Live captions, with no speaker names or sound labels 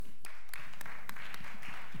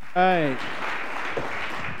Right.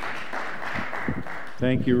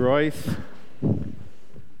 Thank you, Royce.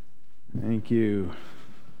 Thank you.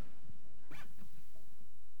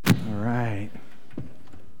 All right.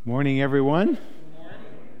 Morning, everyone.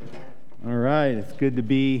 All right. It's good to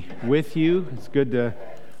be with you. It's good to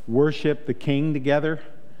worship the King together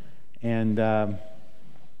and to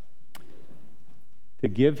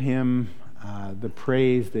give him the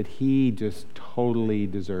praise that he just totally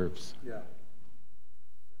deserves. Yeah.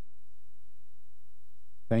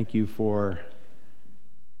 Thank you for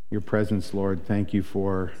your presence, Lord. Thank you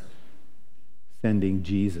for sending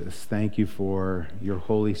Jesus. Thank you for your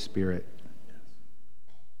Holy Spirit.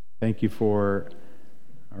 Thank you for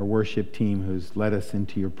our worship team who's led us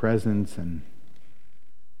into your presence. And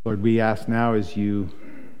Lord, we ask now as you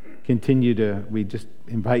we just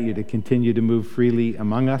invite you to continue to move freely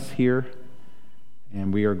among us here.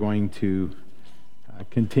 And we are going to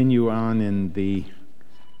continue on in the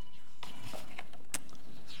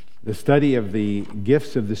study of the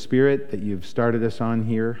gifts of the Spirit that you've started us on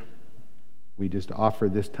here. We just offer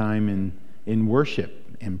this time in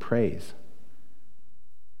worship and praise.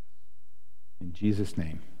 In Jesus'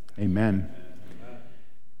 name, amen.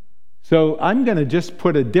 So I'm going to just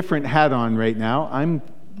put a different hat on right now. I'm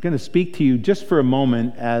going to speak to you just for a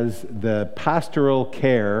moment as the pastoral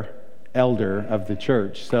care elder of the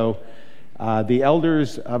church. So the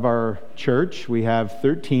elders of our church, we have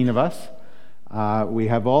 13 of us. We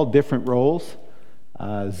have all different roles.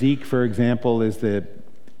 Zeke, for example, is the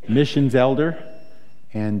missions elder.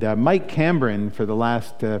 And Mike Cameron, for the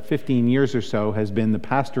last 15 years or so, has been the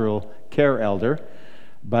pastoral care elder.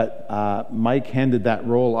 But Mike handed that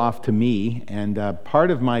role off to me. And part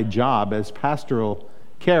of my job as pastoral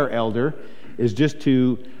care elder is just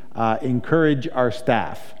to encourage our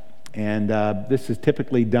staff. And this is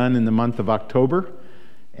typically done in the month of October.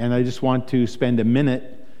 And I just want to spend a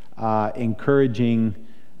minute encouraging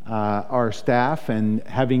our staff and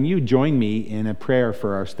having you join me in a prayer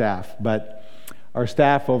for our staff. But our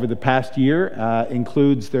staff over the past year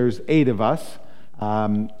there's 8 of us.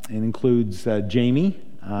 It includes Jamie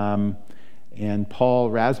and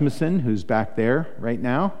Paul Rasmussen, who's back there right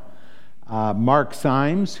now. Mark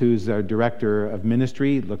Symes, who's our director of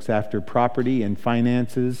ministry, looks after property and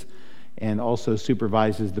finances and also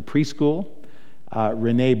supervises the preschool.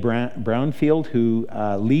 Renee Brownfield, who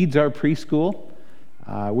leads our preschool,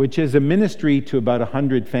 which is a ministry to about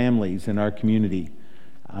 100 families in our community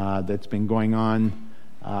that's been going on.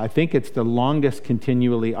 I think it's the longest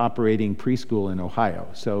continually operating preschool in Ohio,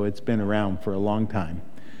 so it's been around for a long time.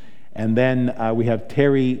 And then we have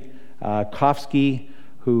Terry Kofsky,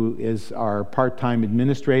 who is our part-time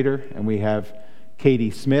administrator, and we have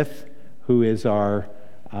Katie Smith, who is our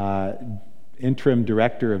interim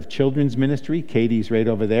director of children's ministry. Katie's right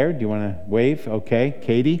over there. Do you want to wave? Okay,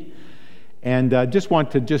 Katie. And just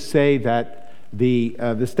want to say that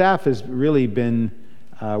the staff has really been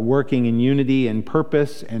working in unity and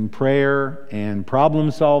purpose and prayer and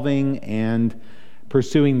problem solving and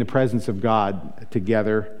pursuing the presence of God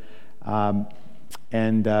together.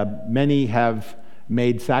 And many have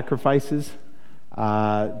made sacrifices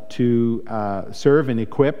to serve and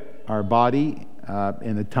equip our body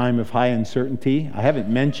in a time of high uncertainty. I haven't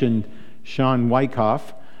mentioned Sean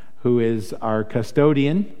Wyckoff, who is our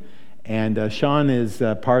custodian, and Sean is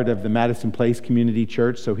part of the Madison Place Community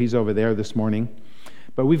Church, so he's over there this morning.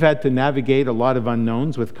 But we've had to navigate a lot of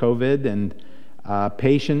unknowns with COVID and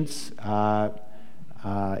patience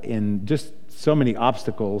in just so many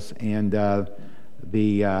obstacles, and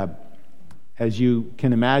as you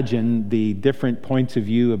can imagine, the different points of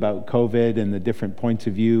view about COVID and the different points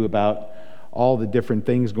of view about all the different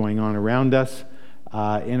things going on around us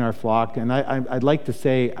in our flock. And I'd like to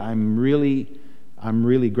say I'm really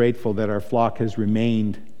grateful that our flock has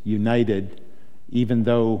remained united, even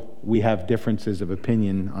though we have differences of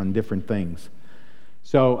opinion on different things.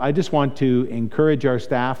 So I just want to encourage our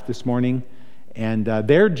staff this morning, and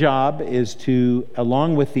their job is to,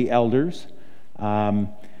 along with the elders,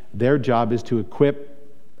 their job is to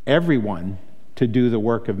equip everyone to do the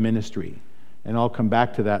work of ministry. And I'll come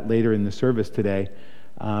back to that later in the service today.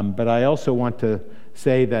 But I also want to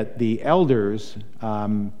say that the elders,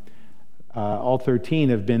 all 13,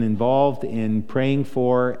 have been involved in praying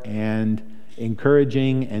for and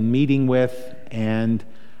encouraging and meeting with and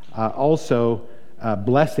also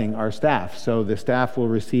blessing our staff. So the staff will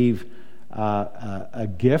receive a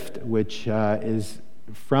gift which is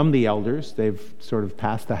from the elders. They've sort of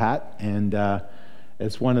passed the hat, and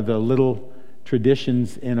it's one of the little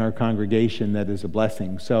traditions in our congregation that is a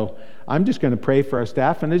blessing. So I'm just going to pray for our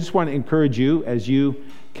staff, and I just want to encourage you as you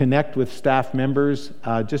connect with staff members,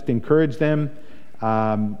 just encourage them,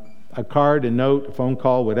 a card, a note, a phone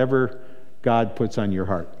call, whatever God puts on your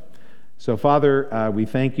heart. So, Father, we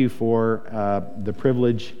thank you for the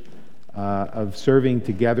privilege of serving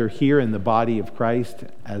together here in the body of Christ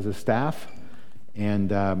as a staff.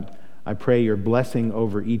 And I pray your blessing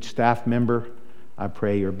over each staff member. I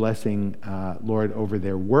pray your blessing, Lord, over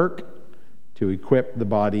their work to equip the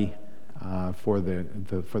body for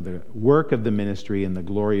the work of the ministry and the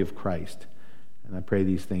glory of Christ. And I pray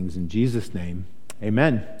these things in Jesus' name.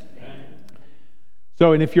 Amen.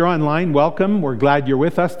 So, and if you're online, welcome. We're glad you're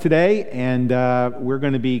with us today, and we're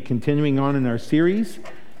going to be continuing on in our series.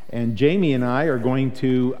 And Jamie and I are going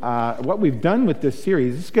to, what we've done with this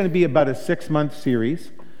series, this is going to be about a 6-month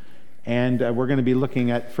series, and we're going to be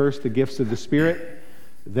looking at first the gifts of the Spirit,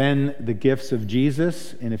 then the gifts of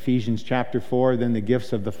Jesus in Ephesians chapter 4, then the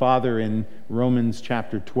gifts of the Father in Romans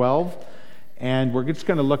chapter 12. And we're just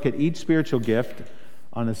going to look at each spiritual gift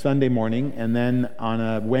on a Sunday morning, and then on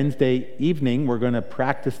a Wednesday evening, we're going to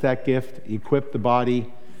practice that gift, equip the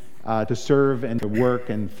body to serve and to work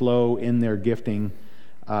and flow in their gifting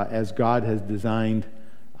as God has designed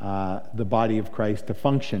the body of Christ to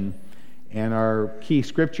function. And our key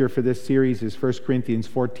scripture for this series is 1 Corinthians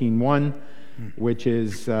 14:1, which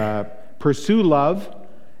is, pursue love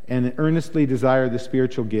and earnestly desire the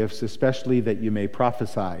spiritual gifts, especially that you may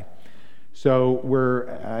prophesy. So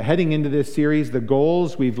we're heading into this series. The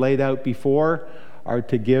goals we've laid out before are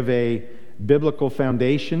to give a biblical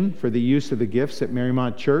foundation for the use of the gifts at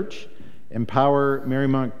Marymount Church, empower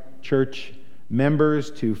Marymount Church members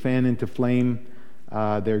to fan into flame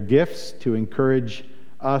their gifts, to encourage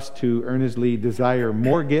us to earnestly desire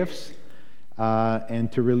more gifts, and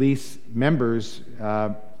to release members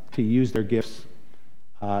to use their gifts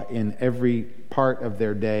in every part of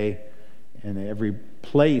their day and every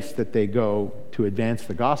place that they go to advance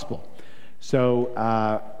the gospel. So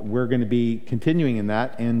we're going to be continuing in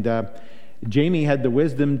that. And Jamie had the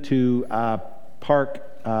wisdom to park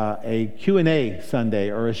a Q&A Sunday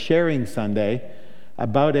or a sharing Sunday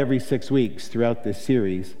about every 6 weeks throughout this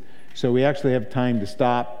series. So we actually have time to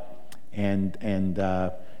stop and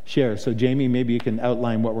share. So Jamie, maybe you can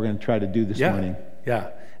outline what we're going to try to do this morning. Yeah.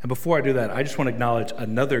 And before I do that, I just want to acknowledge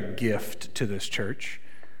another gift to this church,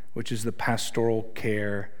 which is the pastoral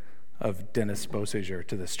care of Dennis Beauséjour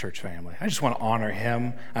to this church family. I just want to honor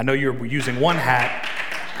him. I know you're using one hat.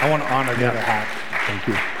 I want to honor the other hat. Thank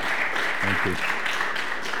you. Thank you.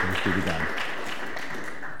 Thanks be to God.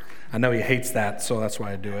 I know he hates that, so that's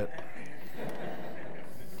why I do it.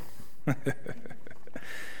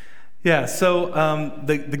 Yeah, so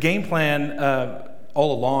the game plan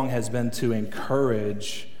all along has been to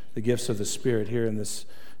encourage the gifts of the Spirit here in this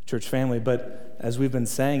church family, but as we've been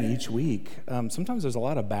saying each week, sometimes there's a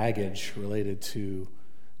lot of baggage related to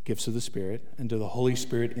gifts of the Spirit and to the Holy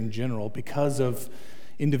Spirit in general because of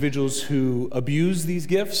individuals who abuse these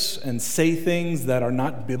gifts and say things that are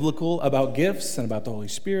not biblical about gifts and about the Holy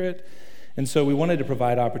Spirit. And so we wanted to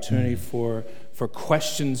provide opportunity for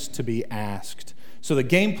questions to be asked. So the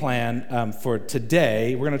game plan for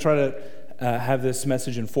today, we're going to try to have this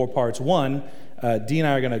message in 4 parts. One, Dee and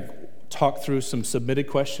I are going to talk through some submitted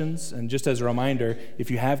questions. And just as a reminder,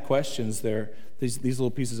 if you have questions, these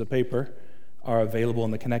little pieces of paper are available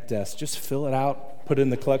in the Connect desk. Just fill it out, put it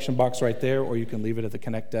in the collection box right there, or you can leave it at the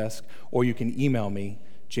Connect desk, or you can email me,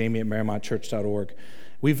 jamie@marymountchurch.org.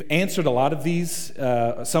 We've answered a lot of these,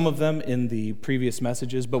 some of them in the previous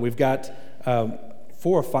messages, but we've got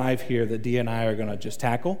 4 or 5 here that Dee and I are going to just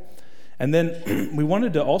tackle. And then we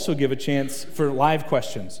wanted to also give a chance for live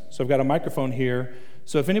questions. So I've got a microphone here.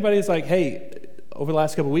 So if anybody's like, hey, over the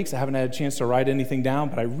last couple of weeks, I haven't had a chance to write anything down,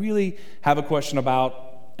 but I really have a question about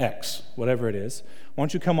X, whatever it is, why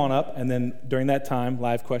don't you come on up, and then during that time,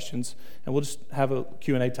 live questions, and we'll just have a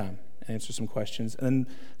Q&A time and answer some questions. And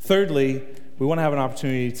then thirdly, we want to have an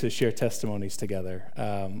opportunity to share testimonies together.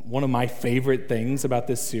 One of my favorite things about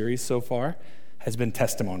this series so far has been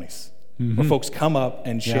testimonies, where folks come up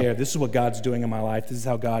and share, this is what God's doing in my life, this is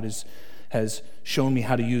how God has shown me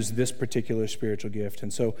how to use this particular spiritual gift.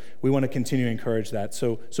 And so we want to continue to encourage that.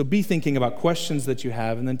 So be thinking about questions that you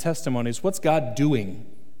have, and then testimonies. What's God doing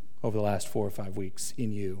over the last 4 or 5 weeks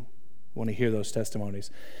in you? I want to hear those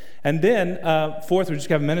testimonies. And then fourth, we just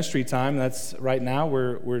have ministry time. That's right now.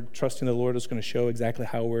 We're trusting the Lord is going to show exactly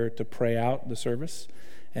how we're to pray out the service.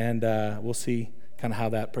 And we'll see kind of how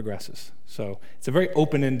that progresses. So it's a very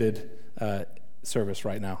open-ended service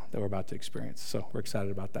right now that we're about to experience. So we're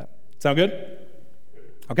excited about that. Sound good?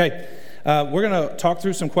 Okay. We're going to talk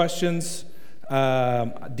through some questions.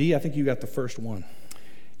 Dee, I think you got the first one.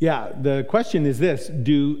 Yeah, the question is this: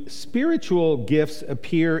 do spiritual gifts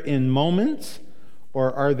appear in moments,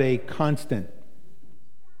 or are they constant?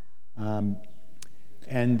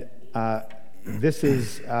 And this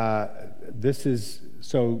is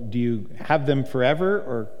so. Do you have them forever,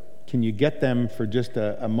 or can you get them for just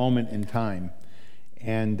a moment in time?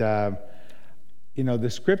 And the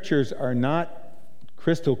scriptures are not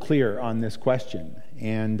crystal clear on this question,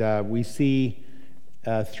 and we see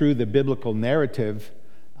through the biblical narrative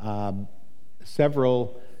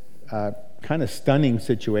several kind of stunning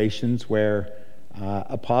situations where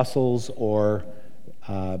apostles or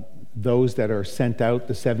those that are sent out,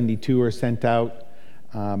 the 72 are sent out,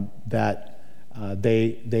 that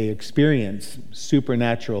they experience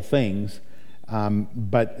supernatural things,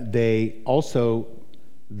 but they also,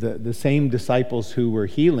 the same disciples who were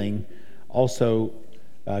healing also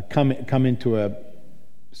come into a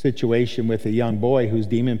situation with a young boy who's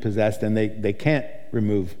demon-possessed, and they can't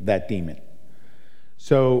remove that demon.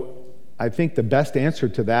 So I think the best answer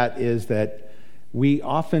to that is that we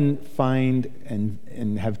often find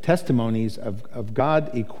and have testimonies of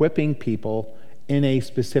God equipping people in a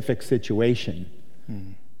specific situation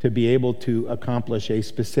to be able to accomplish a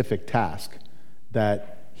specific task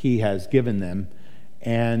that He has given them.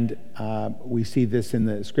 And we see this in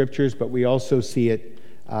the scriptures, but we also see it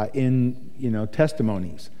in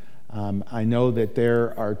testimonies. I know that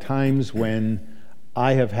there are times when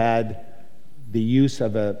I have had the use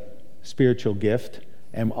of a spiritual gift,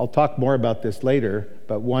 and I'll talk more about this later,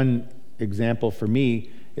 but one example for me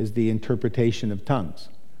is the interpretation of tongues.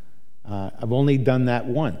 I've only done that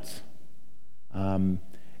once. And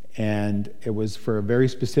it was for a very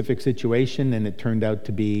specific situation, and it turned out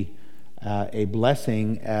to be a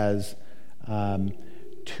blessing as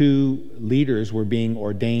two leaders were being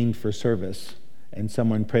ordained for service, and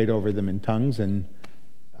someone prayed over them in tongues, and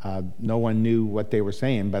no one knew what they were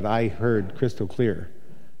saying, but I heard crystal clear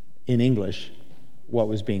in English what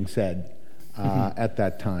was being said at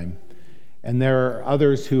that time. And there are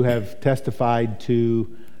others who have testified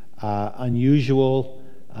to unusual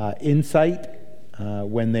insight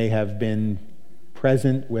when they have been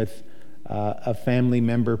present with a family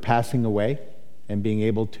member passing away and being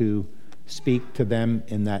able to speak to them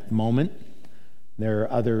in that moment. There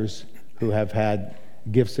are others who have had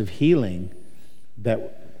gifts of healing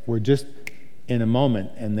that were just in a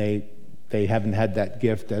moment, and they haven't had that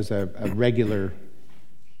gift as a regular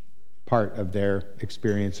part of their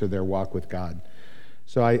experience or their walk with God.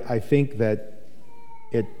 So I think that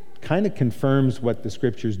it kind of confirms what the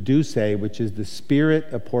scriptures do say, which is the Spirit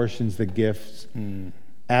apportions the gifts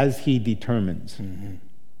as He determines,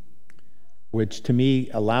 which to me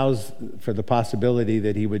allows for the possibility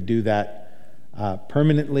that He would do that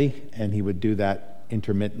permanently, and He would do that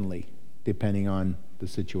intermittently, depending on the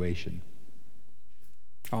situation.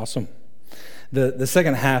 Awesome. The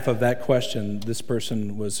second half of that question, this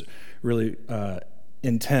person was really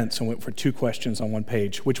intense and went for 2 questions on 1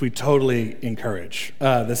 page, which we totally encourage.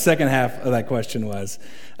 The second half of that question was,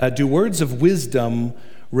 do words of wisdom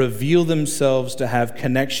reveal themselves to have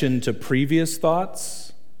connection to previous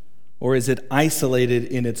thoughts, or is it isolated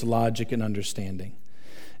in its logic and understanding?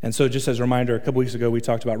 And so just as a reminder, a couple weeks ago we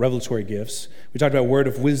talked about revelatory gifts. We talked about word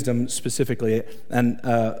of wisdom specifically, and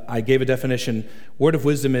I gave a definition. Word of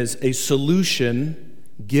wisdom is a solution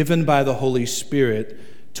given by the Holy Spirit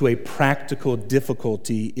to a practical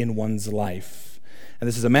difficulty in one's life. And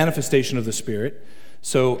this is a manifestation of the Spirit.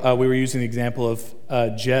 So we were using the example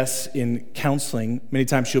of Jess in counseling. Many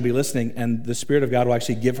times she'll be listening, and the Spirit of God will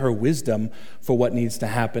actually give her wisdom for what needs to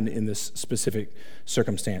happen in this specific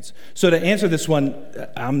circumstance. So to answer this one,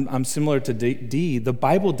 I'm similar to Dee. The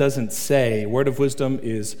Bible doesn't say word of wisdom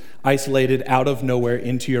is isolated out of nowhere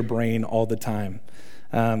into your brain all the time.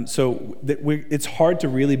 So it's hard to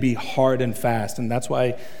really be hard and fast, and that's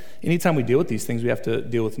why anytime we deal with these things, we have to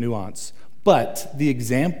deal with nuance. But the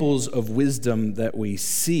examples of wisdom that we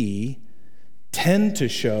see tend to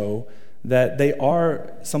show that they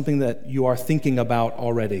are something that you are thinking about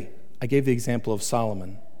already. I gave the example of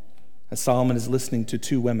Solomon. As Solomon is listening to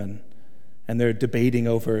 2 women, and they're debating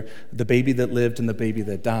over the baby that lived and the baby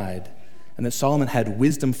that died, and that Solomon had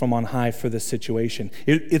wisdom from on high for this situation.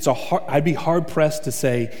 I'd be hard-pressed to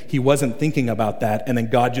say he wasn't thinking about that, and then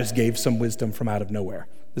God just gave some wisdom from out of nowhere.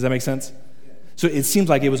 Does that make sense? So it seems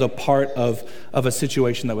like it was a part of a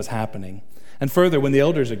situation that was happening. And further, when the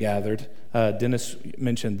elders are gathered, Dennis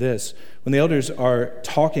mentioned this, when the elders are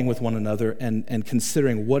talking with one another and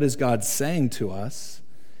considering what is God saying to us,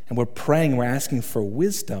 and we're praying, we're asking for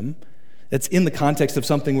wisdom, it's in the context of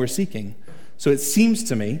something we're seeking. So it seems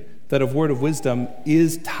to me that a word of wisdom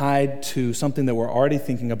is tied to something that we're already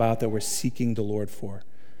thinking about, that we're seeking the Lord for.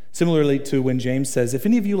 Similarly to when James says, if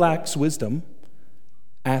any of you lacks wisdom,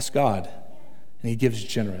 ask God, and He gives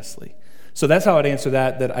generously. So that's how I'd answer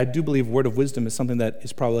that I do believe word of wisdom is something that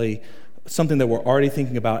is probably something that we're already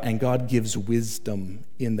thinking about, and God gives wisdom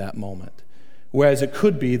in that moment. Whereas it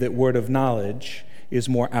could be that word of knowledge is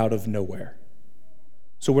more out of nowhere.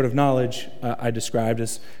 So word of knowledge I described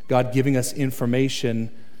as God giving us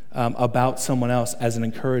information about someone else as an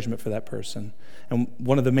encouragement for that person. And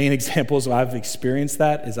one of the main examples I've experienced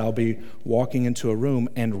that is I'll be walking into a room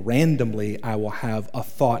and randomly I will have a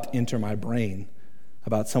thought enter my brain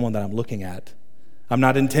about someone that I'm looking at. I'm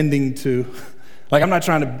not intending to, I'm not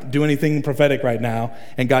trying to do anything prophetic right now,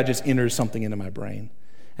 and God just enters something into my brain.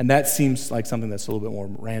 And that seems like something that's a little bit more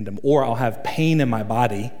random. Or I'll have pain in my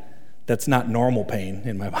body that's not normal pain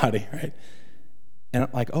in my body, right? And I'm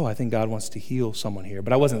like, I think God wants to heal someone here.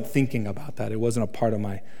 But I wasn't thinking about that. It wasn't a part of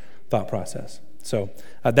my thought process. So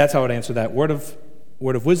that's how I would answer that. Word of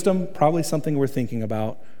wisdom, probably something we're thinking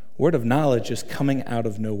about. Word of knowledge is coming out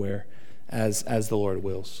of nowhere as the Lord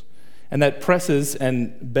wills. And that presses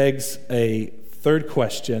and begs a third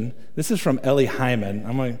question. This is from Ellie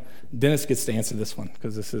Hyman. Dennis gets to answer this one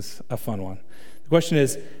because this is a fun one. The question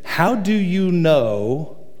is, how do you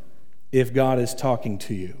know if God is talking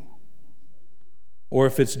to you? Or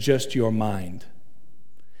if it's just your mind?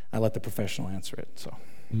 I let the professional answer it.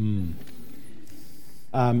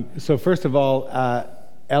 So first of all,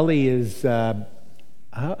 Ellie is, how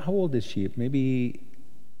old is she? Maybe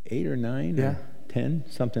 8 or 9 or 10,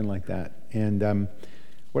 something like that. And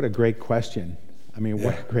what a great question.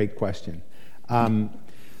 What a great question.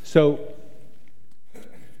 So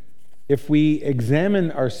if we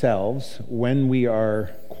examine ourselves when we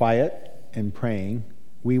are quiet and praying,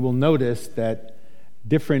 we will notice that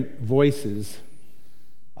different voices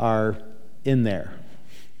are in there.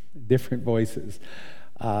 Different voices.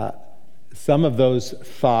 Some of those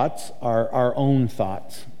thoughts are our own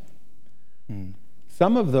thoughts.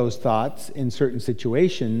 Some of those thoughts in certain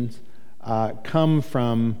situations come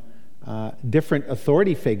from different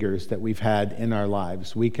authority figures that we've had in our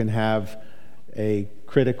lives. We can have a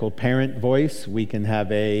critical parent voice. We can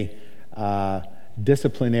have a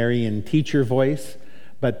disciplinarian teacher voice.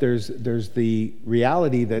 But there's the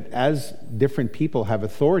reality that as different people have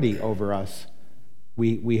authority over us,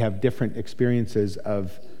 we have different experiences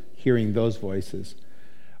of hearing those voices.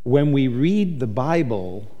 When we read the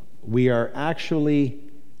Bible, we are actually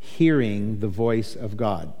hearing the voice of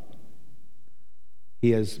God.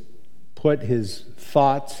 He has put his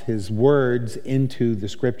thoughts, his words into the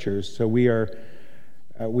scriptures, so we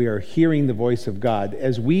are hearing the voice of God.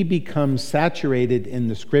 As we become saturated in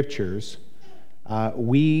the scriptures,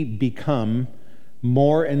 we become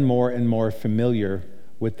more and more and more familiar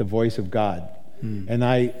with the voice of God. And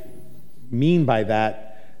I mean by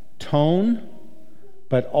that tone,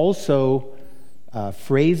 but also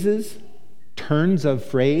phrases, turns of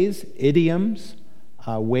phrase, idioms,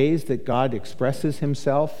 ways that God expresses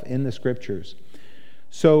himself in the scriptures.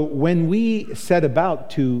 So when we set about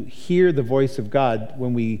to hear the voice of God,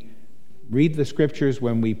 when we read the scriptures,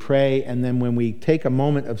 when we pray, and then when we take a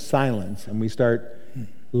moment of silence and we start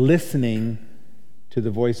listening to the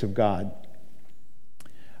voice of God,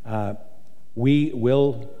 we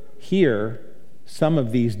will hear some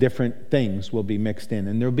of these different things will be mixed in.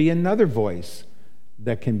 And there'll be another voice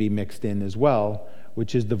that can be mixed in as well,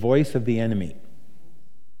 which is the voice of the enemy.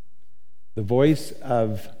 The voice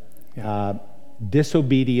of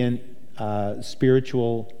disobedient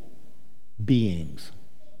spiritual beings.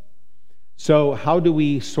 So how do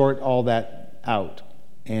we sort all that out?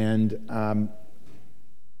 And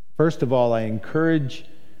first of all, I encourage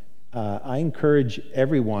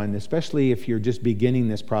everyone, especially if you're just beginning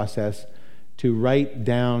this process, to write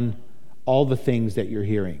down all the things that you're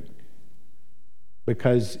hearing.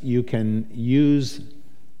 Because you can use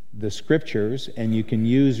the scriptures and you can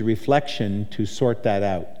use reflection to sort that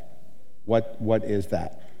out. What is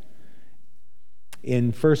that?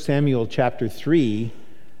 In 1 Samuel chapter 3,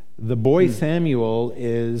 the boy Samuel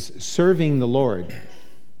is serving the Lord.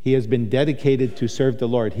 He has been dedicated to serve the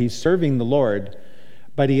Lord. He's serving the Lord,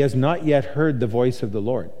 but he has not yet heard the voice of the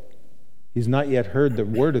Lord. He's not yet heard the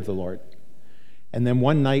word of the Lord. And then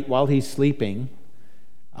one night while he's sleeping,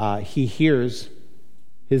 he hears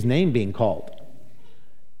his name being called.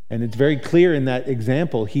 And it's very clear in that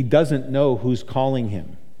example, he doesn't know who's calling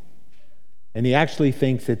him. And he actually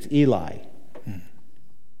thinks it's Eli.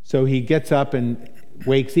 So he gets up and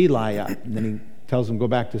wakes Eli up. And then he tells him, go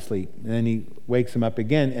back to sleep. And then he wakes him up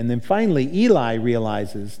again. And then finally, Eli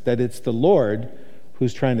realizes that it's the Lord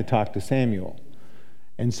who's trying to talk to Samuel.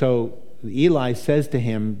 And so Eli says to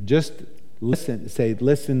him, just listen, say,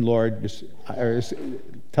 listen, Lord, or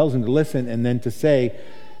tells him to listen, and then to say,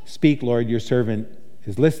 speak, Lord, your servant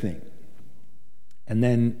is listening. And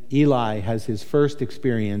then Eli has his first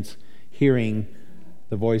experience hearing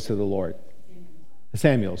the voice of the Lord.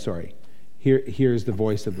 Samuel, hears the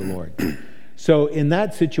voice of the Lord. So in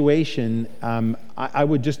that situation, I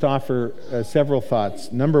would just offer several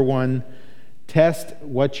thoughts. Number one, test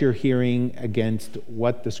what you're hearing against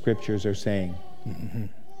what the scriptures are saying.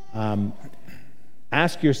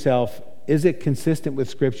 Ask yourself, is it consistent with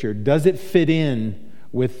Scripture? Does it fit in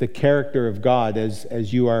with the character of God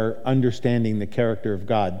as you are understanding the character of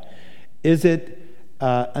God? Is it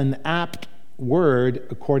an apt word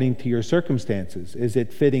according to your circumstances? Is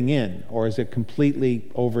it fitting in, or is it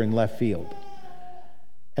completely over in left field?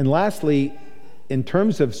 And lastly, in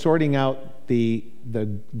terms of sorting out the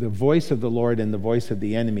voice of the Lord and the voice of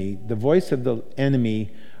the enemy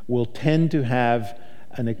will tend to have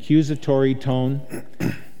an accusatory tone.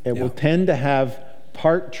 It will tend to have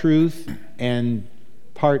part truth and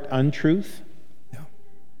part untruth.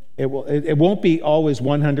 It won't be always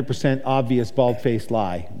 100% obvious bald-faced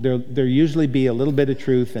lie. There usually be a little bit of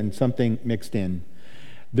truth and something mixed in.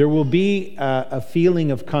 There will be a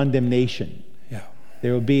feeling of condemnation.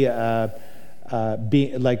 There will be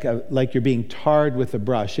like you're being tarred with a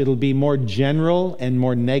brush. It'll be more general and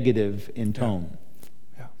more negative in tone.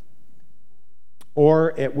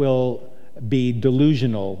 Or it will be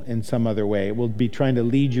delusional in some other way. It will be trying to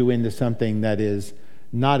lead you into something that is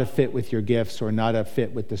not a fit with your gifts or not a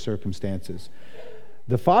fit with the circumstances.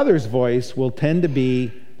 The Father's voice will tend to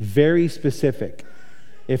be very specific.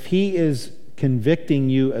 If He is convicting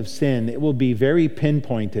you of sin, it will be very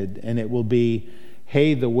pinpointed, and it will be,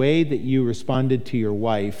 hey, the way that you responded to your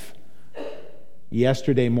wife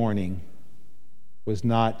yesterday morning was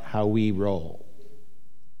not how we roll,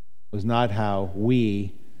 was not how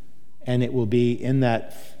we, and it will be in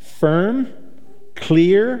that firm,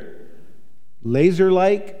 clear,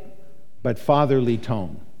 laser-like, but fatherly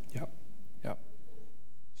tone.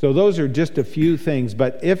 So those are just a few things,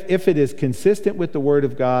 but if it is consistent with the Word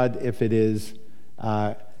of God, if it is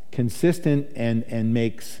consistent and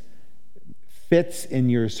fits in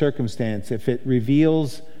your circumstance, if it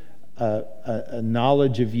reveals a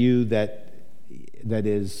knowledge of you that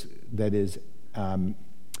is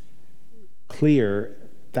clear,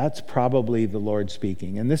 that's probably the Lord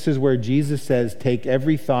speaking. And this is where Jesus says, take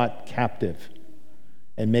every thought captive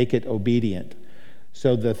and make it obedient.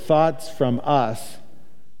 So the thoughts from us,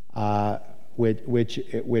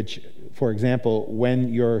 which, for example,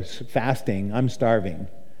 when you're fasting, I'm starving,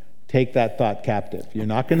 take that thought captive. You're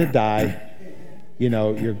not going to die.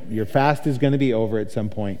 Your fast is going to be over at some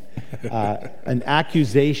point. An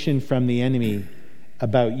accusation from the enemy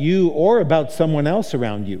about you or about someone else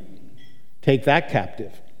around you, take that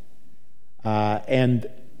captive. And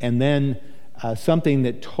then something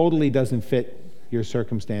that totally doesn't fit your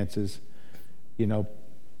circumstances,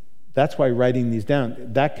 that's why writing these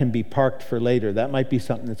down, that can be parked for later. That might be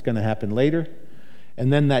something that's going to happen later.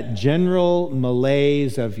 And then that general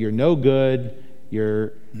malaise of you're no good,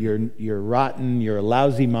 you're rotten, you're a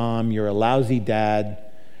lousy mom, you're a lousy dad,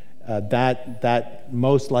 that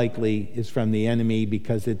most likely is from the enemy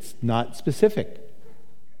because it's not specific.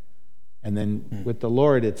 And then with the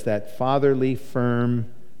Lord, it's that fatherly, firm,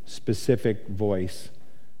 specific voice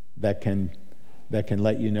that can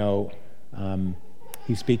let you know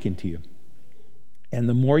He's speaking to you. And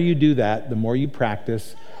the more you do that, the more you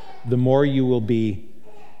practice, the more you will be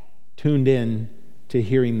tuned in to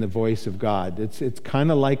hearing the voice of God. It's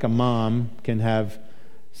kind of like a mom can have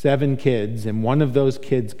 7 kids, and one of those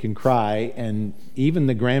kids can cry, and even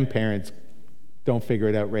the grandparents don't figure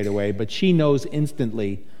it out right away, but she knows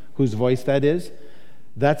instantly whose voice that is.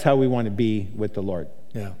 That's how we want to be with the Lord.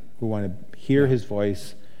 We want to hear His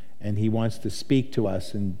voice, and He wants to speak to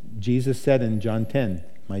us. And Jesus said in John 10,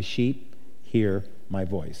 my sheep hear my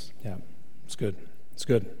voice. It's good.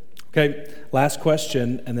 Okay, last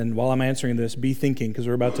question, and then while I'm answering this, be thinking, because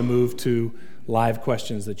we're about to move to live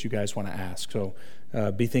questions that you guys want to ask. So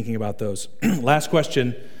be thinking about those. Last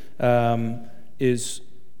question is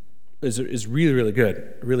really, really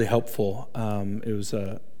good, really helpful. It was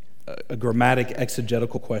a grammatic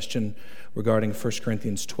exegetical question regarding 1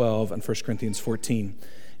 Corinthians 12 and 1 Corinthians 14.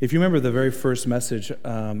 If you remember the very first message,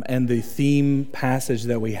 and the theme passage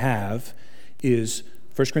that we have is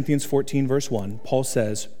 1 Corinthians 14, verse 1. Paul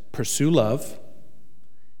says, pursue love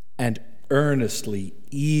and earnestly,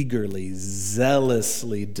 eagerly,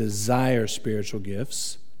 zealously desire spiritual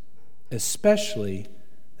gifts, especially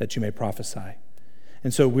that you may prophesy.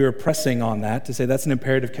 And so we were pressing on that to say that's an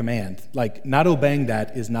imperative command. Like, not obeying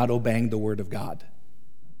that is not obeying the Word of God.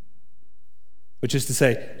 Which is to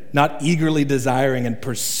say, not eagerly desiring and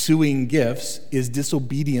pursuing gifts is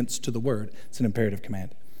disobedience to the Word. It's an imperative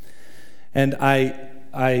command. And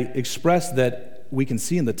I expressed that we can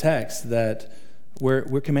see in the text that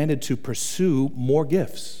we're commanded to pursue more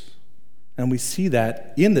gifts. And we see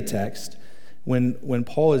that in the text when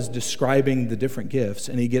Paul is describing the different gifts,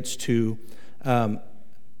 and he gets to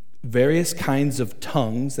various kinds of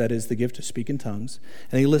tongues, that is the gift to speak in tongues,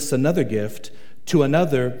 and he lists another gift, to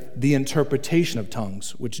another, the interpretation of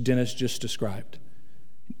tongues, which Dennis just described.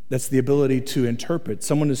 That's the ability to interpret.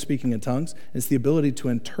 Someone is speaking in tongues. It's the ability to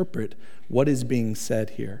interpret what is being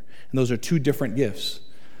said here. And those are two different gifts.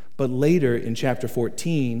 But later in chapter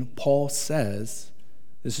 14, Paul says,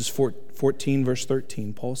 this is 14 verse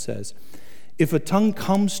 13, Paul says, if a tongue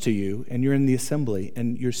comes to you and you're in the assembly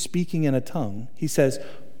and you're speaking in a tongue, he says,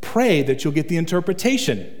 pray that you'll get the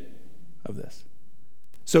interpretation of this.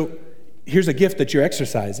 So here's a gift that you're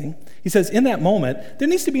exercising. He says, in that moment, there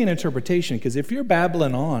needs to be an interpretation, because if you're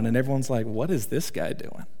babbling on and everyone's like, what is this guy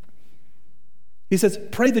doing? He says,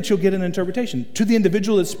 pray that you'll get an interpretation to the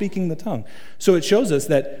individual that's speaking the tongue. So it shows us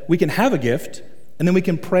that we can have a gift, and then we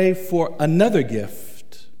can pray for another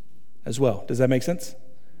gift as well. Does that make sense?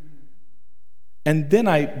 And then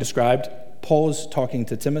I described, Paul's talking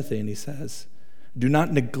to Timothy, and he says, do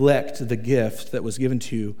not neglect the gift that was given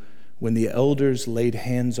to you when the elders laid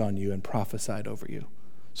hands on you and prophesied over you.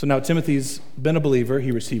 So now Timothy's been a believer,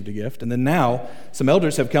 he received a gift, and then now some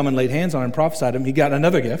elders have come and laid hands on him and prophesied him, he got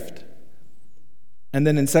another gift. And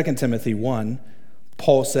then in 2 Timothy 1,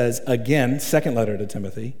 Paul says again, second letter to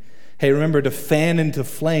Timothy, hey, remember to fan into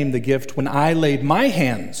flame the gift when I laid my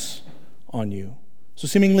hands on you. So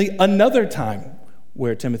seemingly another time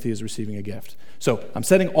where Timothy is receiving a gift. So I'm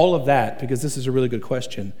setting all of that because this is a really good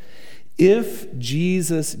question. If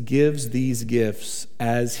Jesus gives these gifts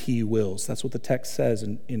as he wills, that's what the text says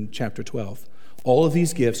in chapter 12. All of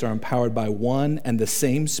these gifts are empowered by one and the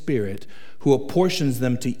same Spirit who apportions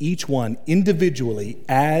them to each one individually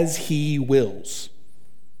as he wills.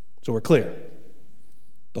 So we're clear.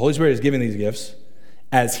 The Holy Spirit is giving these gifts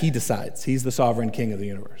as he decides. He's the sovereign king of the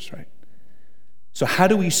universe, right? So how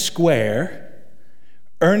do we square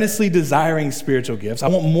earnestly desiring spiritual gifts? I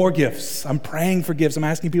want more gifts. I'm praying for gifts. I'm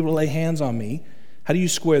asking people to lay hands on me. How do you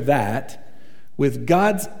square that with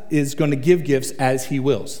God is going to give gifts as he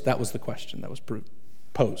wills? That was the question that was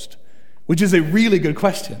posed, which is a really good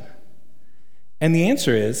question. And the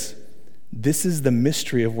answer is, this is the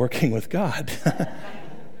mystery of working with God.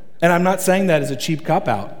 And I'm not saying that as a cheap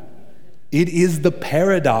cop-out. It is the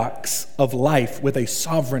paradox of life with a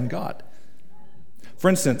sovereign God. For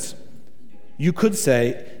instance, you could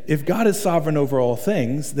say, if God is sovereign over all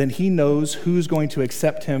things, then he knows who's going to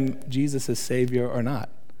accept him, Jesus, as Savior or not.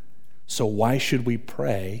 So why should we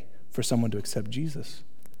pray for someone to accept Jesus?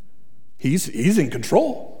 He's in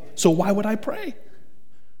control. So why would I pray?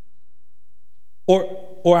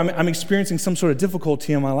 Or I'm experiencing some sort of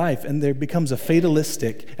difficulty in my life, and there becomes a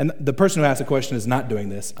fatalistic, and the person who asked the question is not doing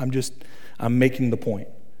this. I'm making the point.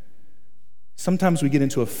 Sometimes we get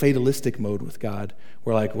into a fatalistic mode with God.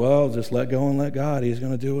 We're like, well, just let go and let God. He's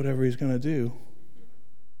going to do whatever he's going to do.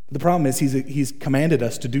 The problem is he's commanded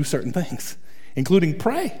us to do certain things, including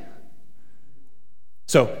pray.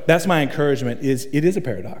 So that's my encouragement, it is a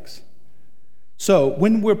paradox. So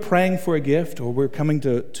when we're praying for a gift, or we're coming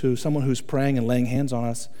to someone who's praying and laying hands on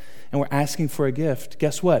us, and we're asking for a gift,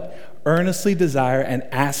 guess what? Earnestly desire and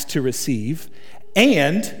ask to receive,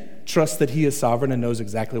 and trust that he is sovereign and knows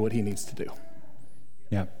exactly what he needs to do.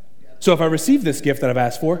 Yeah. So if I receive this gift that I've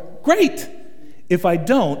asked for, great. If I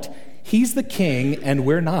don't, he's the king and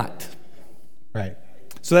we're not. Right.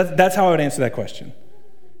 So that's how I would answer that question.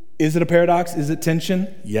 Is it a paradox? Is it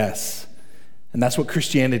tension? Yes. And that's what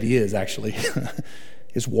Christianity is, actually,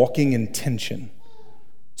 is walking in tension.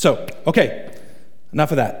 So, okay,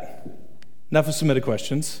 enough of that. Enough of submitted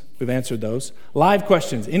questions. We've answered those. Live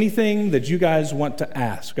questions. Anything that you guys want to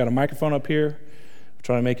ask? We've got a microphone up here. We're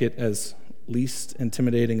trying to make it as least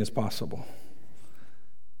intimidating as possible.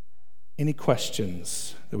 Any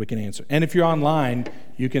questions that we can answer? And if you're online,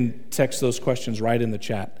 you can text those questions right in the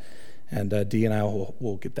chat, and Dee and I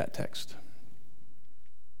will get that text.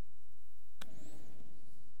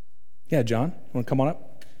 Yeah, John, you want to come on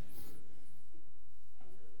up?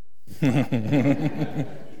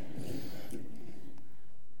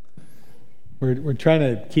 We're trying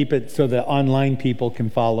to keep it so that online people can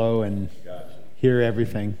follow and hear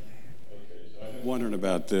everything. I'm wondering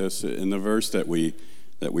about this. In the verse that we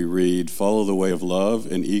read, follow the way of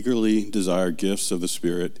love and eagerly desire gifts of the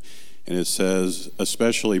Spirit, and it says,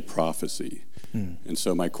 especially prophecy. And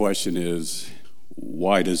so my question is,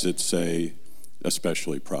 why does it say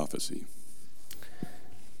especially prophecy?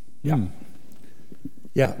 Yeah.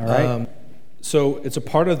 All right. So it's a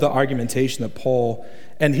part of the argumentation that Paul,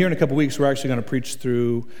 and here in a couple weeks, we're actually going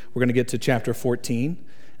to we're going to get to chapter 14,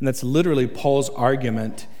 and that's literally Paul's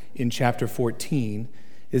argument in chapter 14,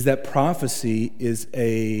 is that prophecy is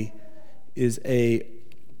the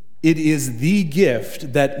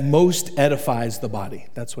gift that most edifies the body.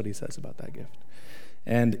 That's what he says about that gift.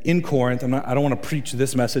 And in Corinth, I don't want to preach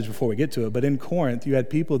this message before we get to it, but in Corinth, you had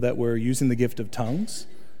people that were using the gift of tongues,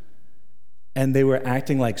 and they were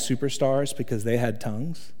acting like superstars because they had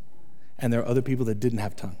tongues, and there are other people that didn't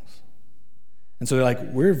have tongues. And so they're like,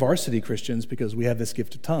 we're varsity Christians because we have this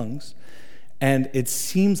gift of tongues. And it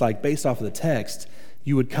seems like, based off of the text,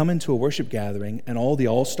 you would come into a worship gathering, and all the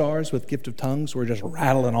all-stars with gift of tongues were just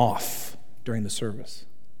rattling off during the service.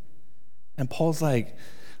 And Paul's like,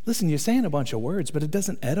 listen, you're saying a bunch of words, but it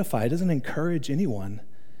doesn't edify, it doesn't encourage anyone.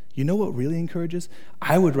 You know what really encourages?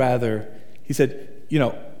 I would rather, he said,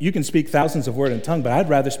 you can speak thousands of words in tongue, but I'd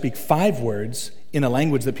rather speak 5 words in a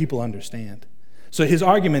language that people understand. So his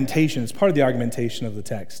argumentation is part of the argumentation of the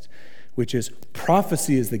text, which is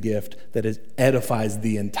prophecy is the gift that edifies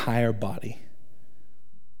the entire body.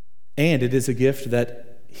 And it is a gift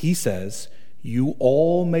that, he says, you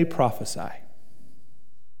all may prophesy.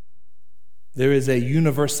 There is a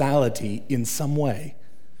universality in some way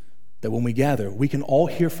that when we gather, we can all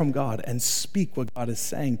hear from God and speak what God is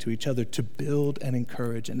saying to each other to build and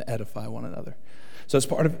encourage and edify one another. So it's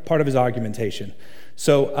part of his argumentation.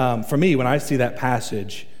 So for me, when I see that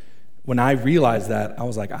passage, when I realized that, I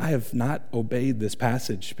was like, I have not obeyed this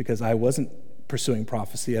passage because I wasn't pursuing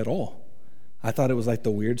prophecy at all. I thought it was like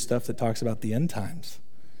the weird stuff that talks about the end times.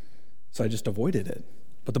 So I just avoided it.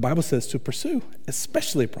 But the Bible says to pursue,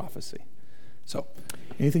 especially prophecy. So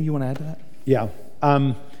anything you want to add to that? Yeah.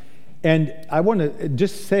 And I want to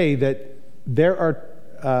just say that there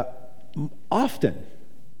are often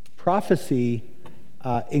prophecy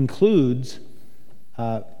includes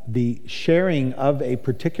the sharing of a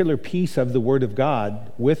particular piece of the Word of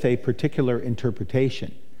God with a particular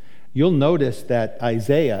interpretation. You'll notice that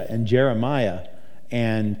Isaiah and Jeremiah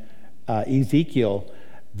and Ezekiel,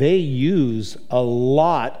 they use a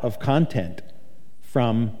lot of content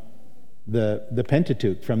from the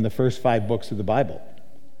Pentateuch, from the first 5 books of the Bible.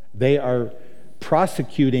 They are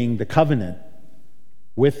prosecuting the covenant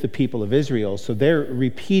with the people of Israel, so they're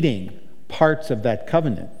repeating parts of that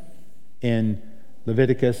covenant in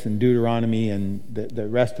Leviticus and Deuteronomy and the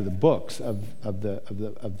rest of the books of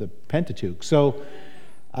the Pentateuch. So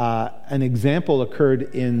an example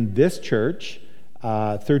occurred in this church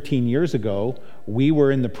 13 years ago. We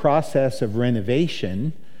were in the process of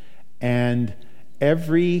renovation, and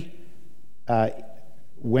every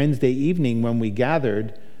Wednesday evening when we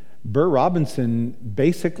gathered, Burr Robinson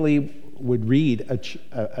basically would read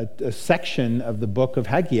a section of the book of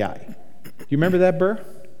Haggai. Do you remember that, Burr?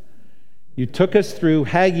 You took us through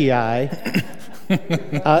Haggai.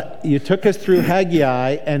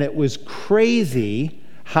 And it was crazy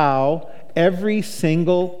how every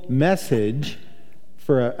single message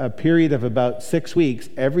for a period of about 6 weeks,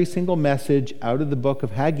 every single message out of the book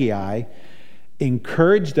of Haggai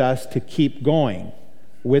encouraged us to keep going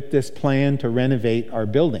with this plan to renovate our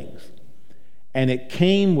buildings. And it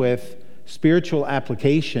came with spiritual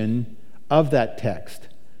application of that text.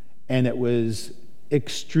 And it was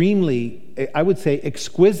extremely, I would say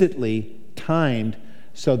exquisitely timed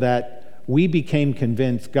so that we became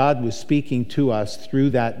convinced God was speaking to us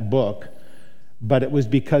through that book. But it was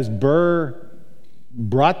because Burr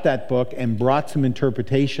brought that book and brought some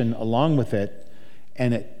interpretation along with it,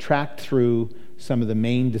 and it tracked through some of the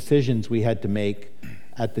main decisions we had to make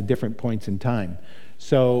at the different points in time.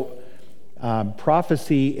 So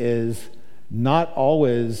prophecy is not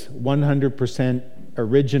always 100%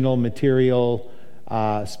 original material,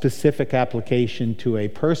 specific application to a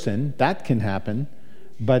person. That can happen,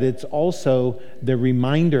 but it's also the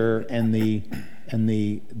reminder and the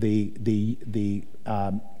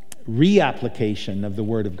reapplication of the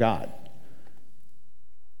Word of God.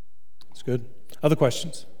 That's good. Other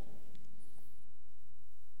questions?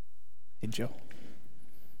 Hey, Joe.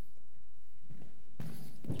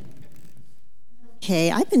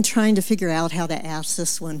 Okay, I've been trying to figure out how to ask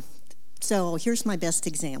this one. So here's my best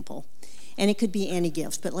example. And it could be any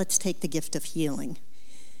gift, but let's take the gift of healing.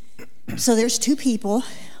 So there's 2 people.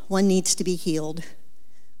 One needs to be healed.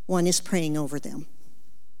 One is praying over them.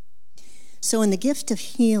 So in the gift of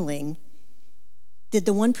healing, did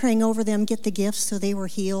the one praying over them get the gift so they were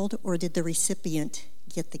healed, or did the recipient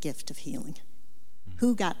get the gift of healing?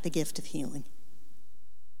 Who got the gift of healing?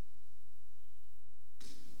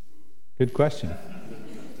 Good question.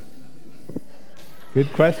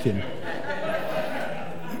 Good question.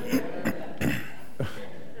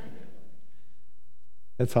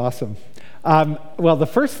 That's awesome. Well, the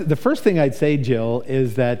first thing I'd say, Jill,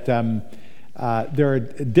 is that there are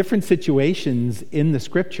different situations in the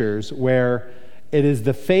scriptures where it is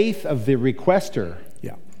the faith of the requester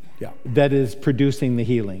that is producing the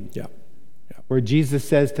healing. Where Jesus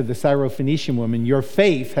says to the Syrophoenician woman, "Your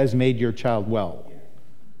faith has made your child well."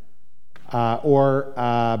 Or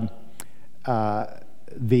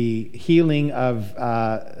the healing of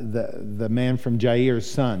the man from Jair's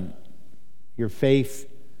son. Your faith,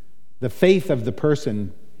 the faith of the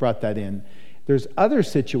person brought that in. There's other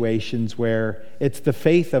situations where it's the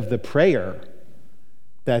faith of the prayer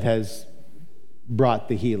that has brought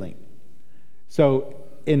the healing. So,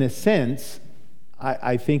 in a sense,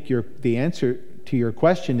 I think the answer to your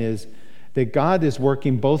question is that God is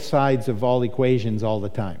working both sides of all equations all the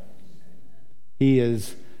time. He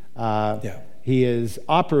is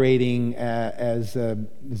operating, as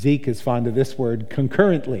Zeke is fond of this word,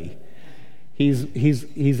 concurrently. He's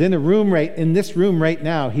in this room right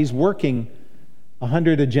now. He's working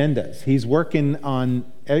 100 agendas. He's working on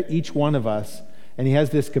each one of us, and he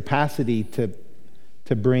has this capacity to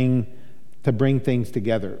bring things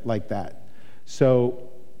together like that.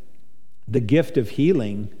 So the gift of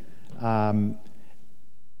healing, and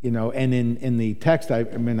in the text,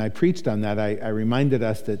 when I preached on that, I reminded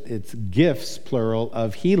us that it's gifts, plural,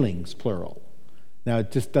 of healings, plural. Now,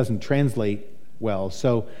 it just doesn't translate well.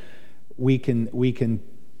 So we can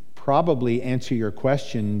probably answer your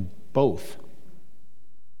question both.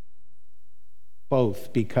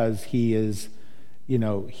 Both, because he is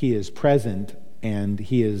present and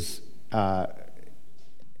he is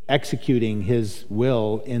executing his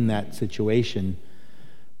will in that situation.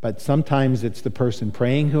 But sometimes it's the person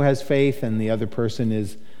praying who has faith, and the other person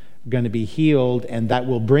is going to be healed, and that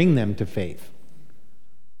will bring them to faith.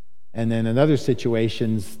 And then in other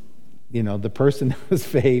situations, the person has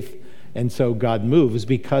faith, and so God moves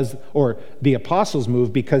or the apostles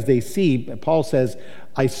move because they see, Paul says,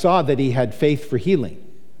 "I saw that he had faith for healing.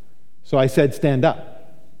 So I said, stand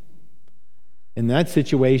up." In that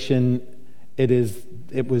situation,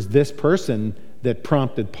 it was this person that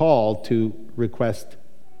prompted Paul to request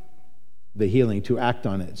the healing, to act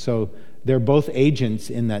on it. So they're both agents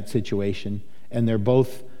in that situation, and they're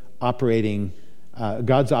both operating,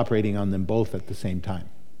 God's operating on them both at the same time.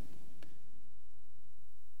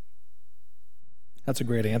 That's a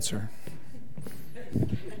great answer.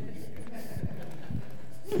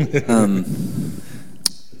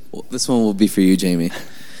 Well, this one will be for you, Jamie.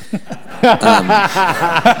 I've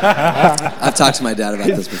talked to my dad about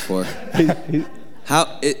this before.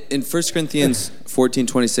 In 1 Corinthians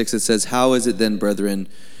 14:26, it says, "How is it then, brethren,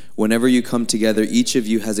 whenever you come together, each of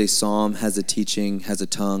you has a psalm, has a teaching, has a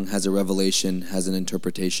tongue, has a revelation, has an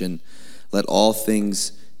interpretation. Let all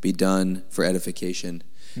things be done for edification."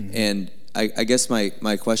 Mm-hmm. And I guess my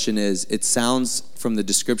question is, it sounds from the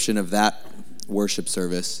description of that worship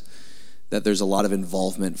service that there's a lot of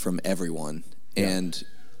involvement from everyone. Yeah.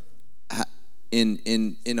 And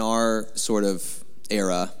in our sort of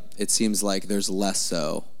era, it seems like there's less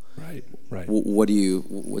so. Right.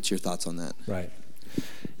 What's your thoughts on that? Right.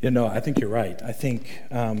 I think you're right. I think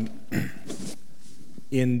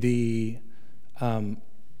in the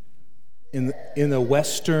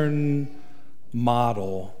Western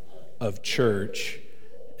model of church,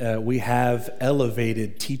 we have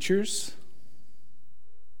elevated teachers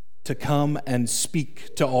to come and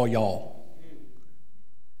speak to all y'all.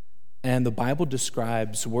 And the Bible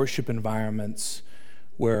describes worship environments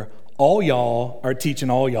where all y'all are teaching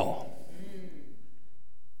all y'all.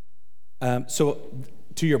 So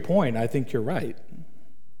to your point, I think you're right.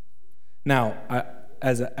 Now,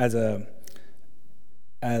 as an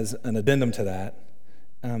addendum to that,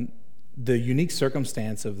 the unique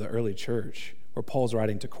circumstance of the early church, where Paul's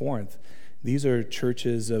writing to Corinth, these are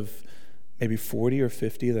churches of maybe 40 or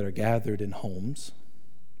 50 that are gathered in homes.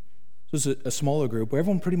 So it's a smaller group where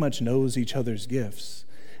everyone pretty much knows each other's gifts.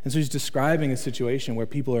 And so he's describing a situation where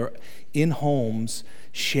people are in homes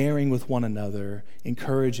sharing with one another,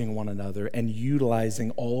 encouraging one another, and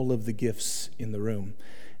utilizing all of the gifts in the room.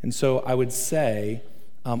 And so I would say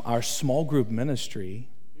our small group ministry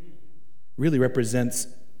really represents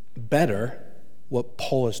better what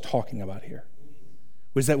Paul is talking about here.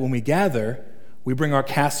 Was that when we gather, we bring our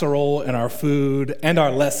casserole and our food and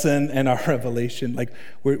our lesson and our revelation. Like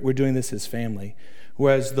we're doing this as family.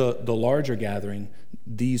 Whereas the larger gathering,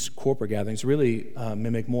 these corporate gatherings really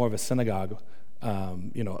mimic more of a synagogue,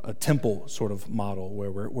 a temple sort of model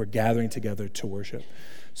where we're gathering together to worship.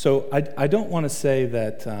 So I don't want to say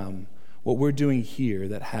that what we're doing here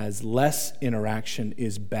that has less interaction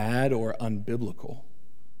is bad or unbiblical,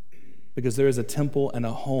 because there is a temple and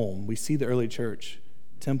a home. We see the early church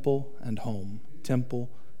Temple and home. Temple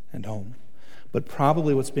and home. But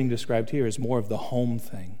probably what's being described here is more of the home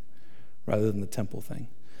thing rather than the temple thing.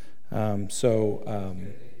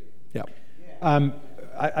 Yeah.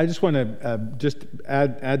 I just want to just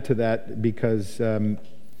add to that because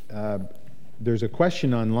there's a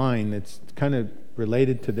question online that's kind of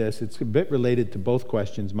related to this. It's a bit related to both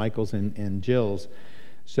questions, Michael's and Jill's.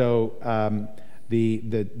 So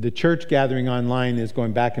the church gathering online is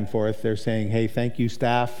going back and forth. They're saying, hey, thank you,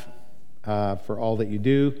 staff, for all that you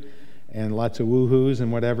do, and lots of woohoos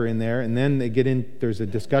and whatever in there. And then there's a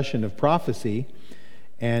discussion of prophecy,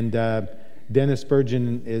 and Dennis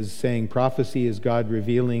Spurgeon is saying prophecy is God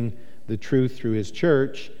revealing the truth through his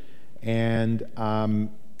church, and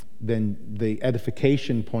then the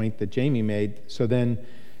edification point that Jamie made. So then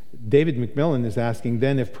David McMillan is asking,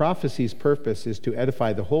 then if prophecy's purpose is to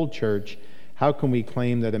edify the whole church, how can we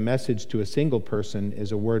claim that a message to a single person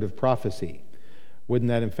is a word of prophecy? Wouldn't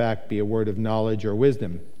that in fact be a word of knowledge or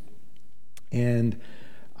wisdom? And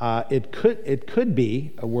it could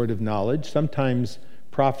be a word of knowledge. Sometimes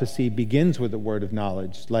prophecy begins with a word of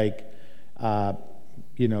knowledge, like,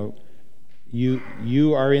 you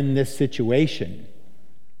are in this situation,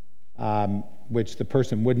 which the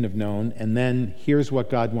person wouldn't have known, and then here's what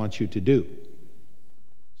God wants you to do.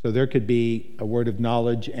 So there could be a word of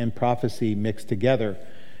knowledge and prophecy mixed together.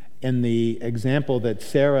 In the example that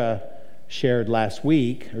Sarah shared last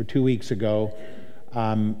week or 2 weeks ago,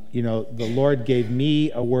 the Lord gave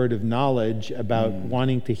me a word of knowledge about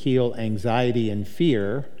wanting to heal anxiety and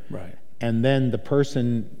fear. Right. And then the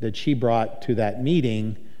person that she brought to that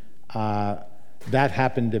meeting, that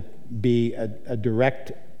happened to be a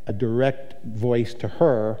direct voice to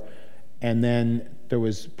her. And then there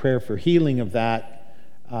was prayer for healing of that,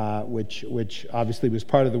 which obviously was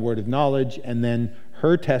part of the word of knowledge. And then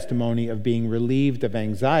her testimony of being relieved of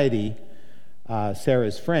anxiety,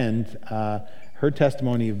 Sarah's friend, her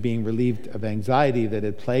testimony of being relieved of anxiety that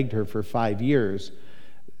had plagued her for 5 years.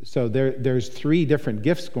 So there's 3 different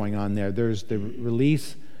gifts going on there. There's the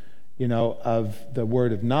release, of the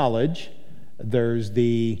word of knowledge. There's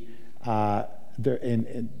in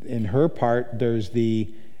her part, there's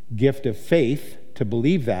the gift of faith to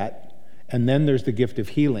believe that, and then there's the gift of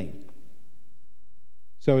healing.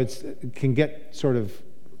 So it can get sort of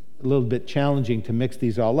a little bit challenging to mix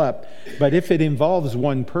these all up. But if it involves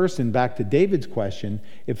one person, back to David's question,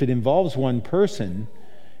 if it involves one person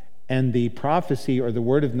and the prophecy or the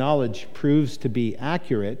word of knowledge proves to be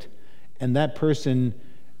accurate, and that person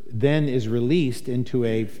then is released into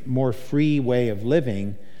a more free way of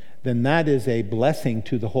living, then that is a blessing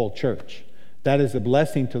to the whole church. That is a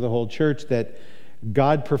blessing to the whole church that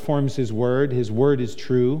God performs his word is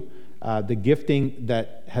true. The gifting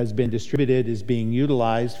that has been distributed is being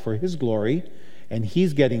utilized for his glory, and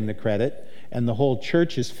he's getting the credit, and the whole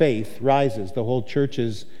church's faith rises. The whole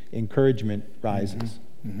church's encouragement rises.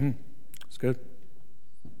 Mm-hmm. That's good.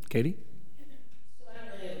 Katie? So I don't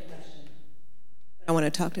really have a question. I want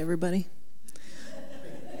to talk to everybody.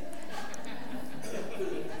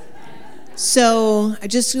 So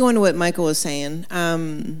just going to what Michael was saying,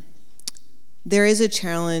 there is a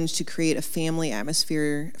challenge to create a family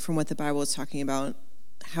atmosphere from what the Bible is talking about,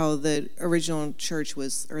 how the original church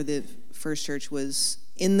was, or the first church was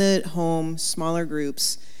in the home, smaller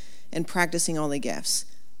groups, and practicing all the gifts.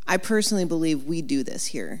 I personally believe we do this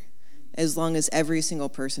here, as long as every single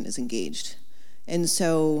person is engaged. And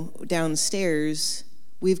so downstairs,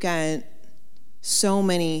 we've got so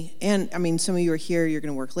many, and I mean, some of you are here, you're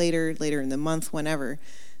going to work later in the month, whenever,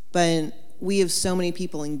 but we have so many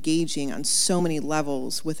people engaging on so many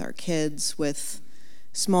levels with our kids, with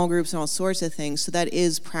small groups and all sorts of things. So that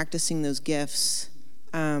is practicing those gifts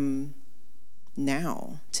now,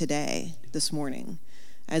 today, this morning,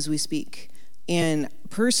 as we speak. And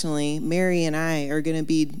personally, Mary and I are going to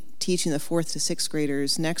be teaching the 4th to 6th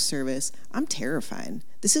graders next service. I'm terrified.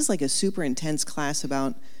 This is like a super intense class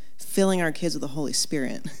about filling our kids with the Holy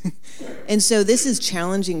Spirit. And so this is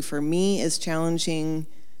challenging for me, it's challenging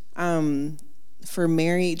for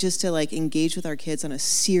Mary, just to like engage with our kids on a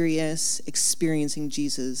serious experiencing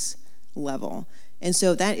Jesus level. And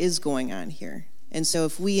so that is going on here. And so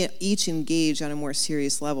if we each engage on a more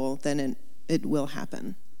serious level, then it will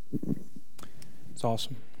happen. It's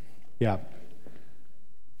awesome. Yeah.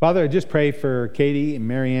 Father, I just pray for Katie and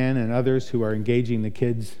Marianne and others who are engaging the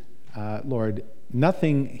kids. Lord,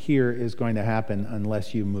 nothing here is going to happen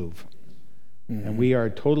unless you move. Mm-hmm. And we are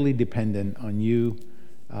totally dependent on you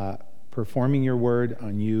performing your word,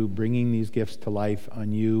 on you bringing these gifts to life,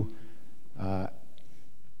 on you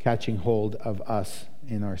catching hold of us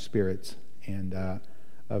in our spirits, and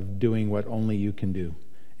of doing what only you can do.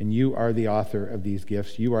 And you are the author of these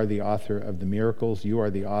gifts. You are the author of the miracles. You are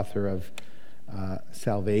the author of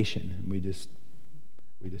salvation. And we just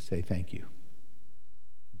say thank you.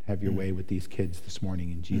 Have your way with these kids this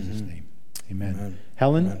morning in Jesus' name. Amen. Amen.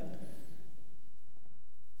 Helen? Amen.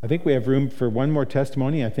 I think we have room for one more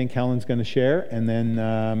testimony. I think Helen's going to share, and then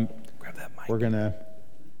Grab that mic. we're going to,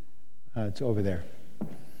 it's over there.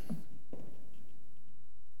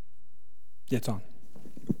 Yeah, it's on.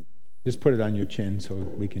 Just put it on your chin so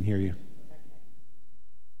we can hear you.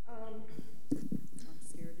 I'm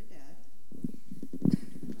scared to death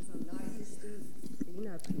because I'm not used to being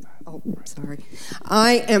up here. Oh, sorry.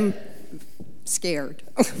 I am scared.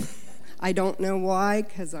 I don't know why,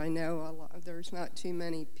 because I know there's not too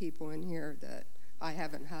many people in here that I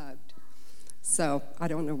haven't hugged. So I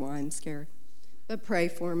don't know why I'm scared. But pray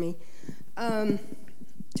for me. 2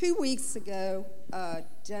 weeks ago,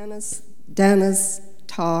 Dennis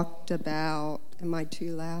talked about, am I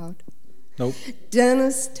too loud? Nope.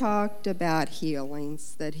 Dennis talked about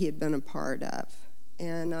healings that he had been a part of.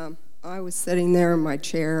 And I was sitting there in my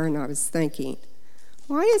chair and I was thinking,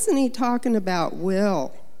 why isn't he talking about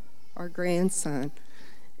Will, our grandson?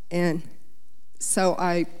 And so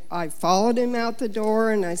I followed him out the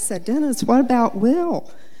door and I said, Dennis, what about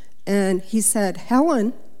Will? And he said,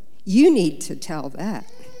 Helen, you need to tell that.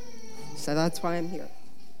 So that's why I'm here.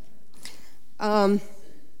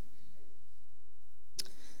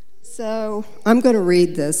 So I'm going to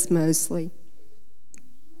read this mostly.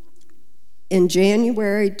 In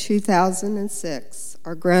January 2006,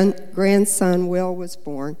 our grandson Will was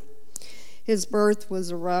born. His birth was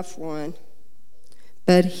a rough one,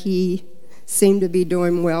 but he seemed to be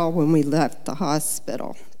doing well when we left the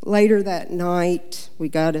hospital. Later that night, we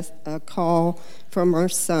got a call from our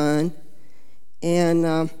son,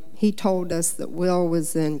 and he told us that Will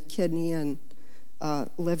was in kidney and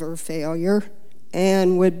liver failure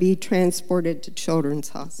and would be transported to Children's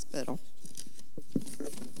Hospital.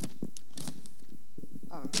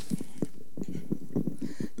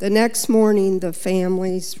 The next morning, the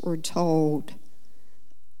families were told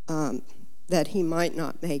that he might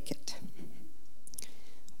not make it.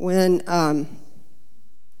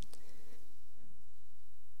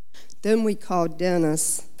 Then we called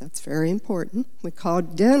Dennis. That's very important. We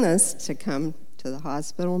called Dennis to come to the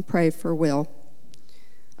hospital and pray for Will.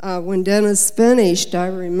 When Dennis finished, I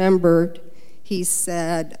remembered he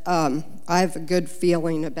said, I have a good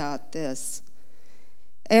feeling about this.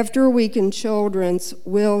 After a week in Children's,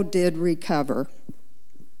 Will did recover.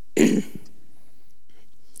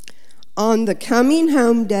 On the coming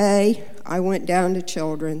home day, I went down to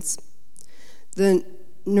Children's. The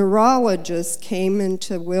neurologist came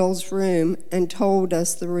into Will's room and told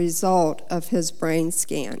us the result of his brain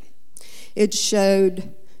scan. It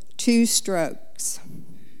showed 2 strokes,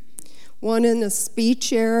 one in the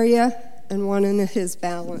speech area and one in his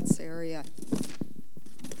balance area.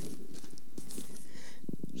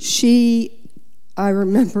 I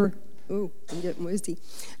remember, I'm getting woozy.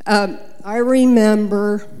 I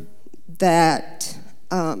remember that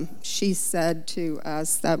she said to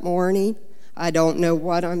us that morning, I don't know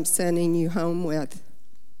what I'm sending you home with.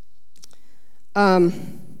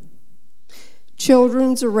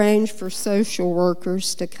 Children's arranged for social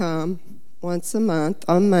workers to come once a month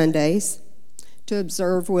on Mondays to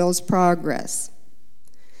observe Will's progress.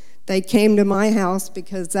 They came to my house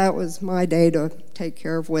because that was my day to take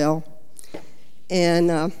care of Will.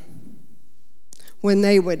 And when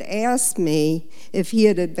they would ask me if he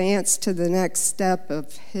had advanced to the next step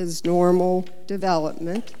of his normal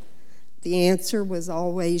development, the answer was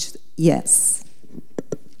always yes.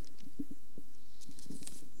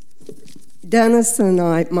 Dennis and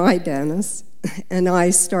I, my Dennis, and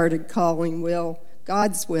I started calling Will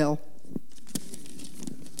God's Will.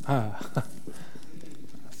 That's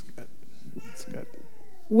good. That's good.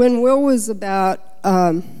 When Will was about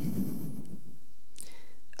 3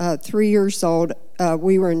 years old,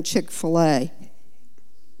 we were in Chick-fil-A.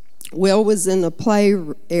 Will was in the play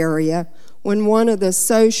area when one of the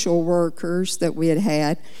social workers that we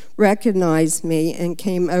had recognized me and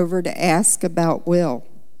came over to ask about Will.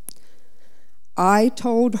 I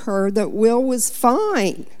told her that Will was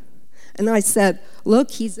fine. And I said,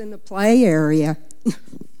 look, he's in the play area.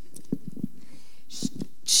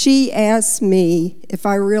 She asked me if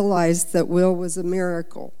I realized that Will was a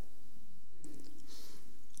miracle.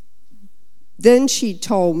 Then she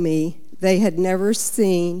told me they had never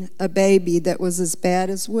seen a baby that was as bad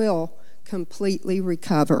as Will completely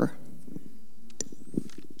recover.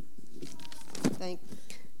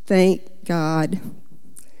 Thank God.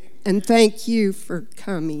 And thank you for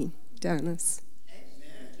coming, Dennis.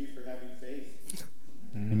 Thank you for having faith.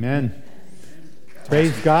 Amen.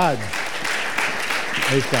 Praise God.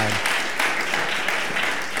 Praise God.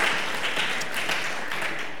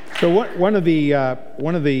 So one of the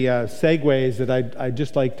segues that I'd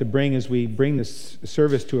just like to bring as we bring this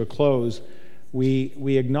service to a close,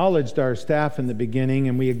 we acknowledged our staff in the beginning,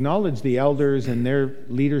 and we acknowledged the elders and their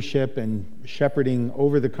leadership and shepherding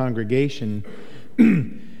over the congregation.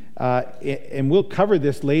 And we'll cover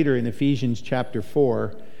this later in Ephesians chapter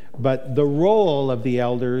 4. But the role of the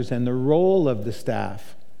elders and the role of the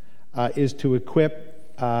staff is to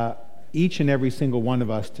equip each and every single one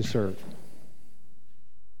of us to serve.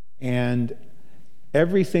 And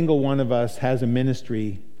every single one of us has a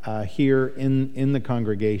ministry here in the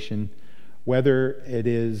congregation, whether it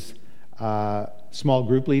is small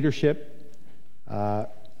group leadership,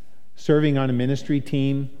 serving on a ministry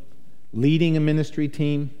team, leading a ministry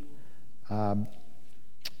team.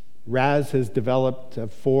 Raz has developed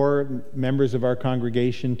 4 members of our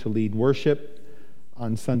congregation to lead worship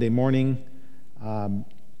on Sunday morning.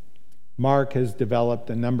 Mark has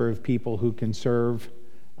developed a number of people who can serve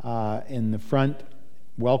in the front,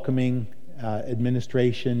 welcoming,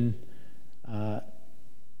 administration.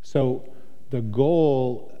 So the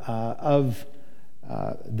goal of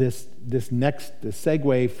the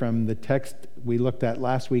segue from the text we looked at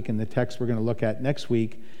last week and the text we're going to look at next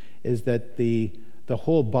week is that the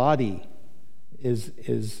whole body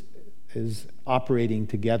is operating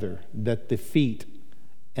together, that the feet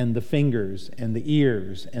and the fingers and the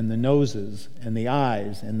ears and the noses and the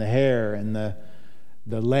eyes and the hair and the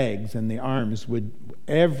legs and the arms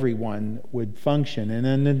everyone would function. And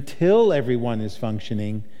then until everyone is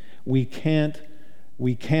functioning, we can't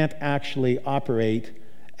actually operate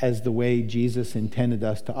as the way Jesus intended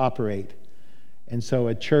us to operate. And so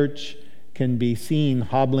a church can be seen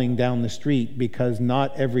hobbling down the street because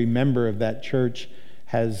not every member of that church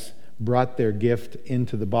has brought their gift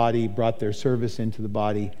into the body, brought their service into the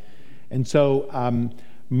body. And so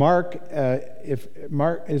Mark,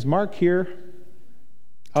 is Mark here?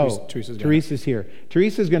 Teresa's here.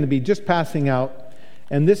 Teresa's going to be just passing out,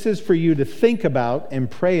 and this is for you to think about and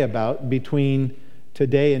pray about between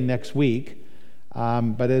today and next week.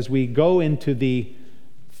 But as we go into the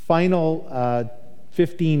final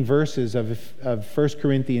 15 verses of 1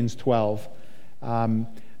 Corinthians 12,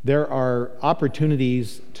 there are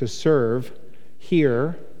opportunities to serve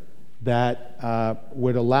here that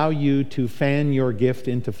would allow you to fan your gift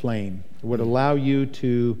into flame, would allow you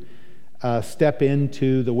to step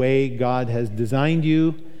into the way God has designed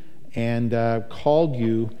you and called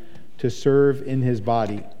you to serve in His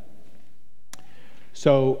body.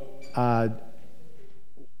 So,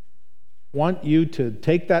 want you to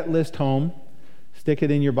take that list home, stick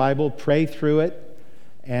it in your Bible, pray through it,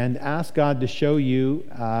 and ask God to show you.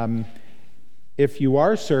 If you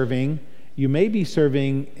are serving, you may be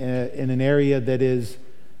serving in an area that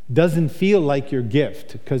doesn't feel like your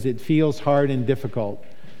gift because it feels hard and difficult.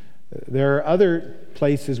 There are other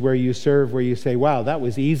places where you serve where you say, wow, that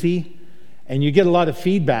was easy, and you get a lot of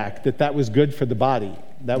feedback that was good for the body,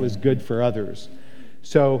 that was good for others.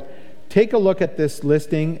 So take a look at this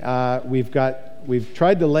listing. We've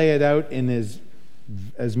tried to lay it out in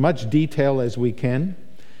as much detail as we can.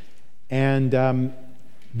 And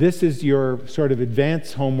this is your sort of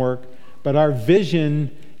advanced homework. But our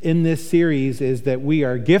vision in this series is that we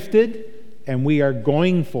are gifted and we are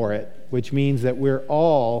going for it, which means that we're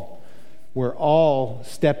all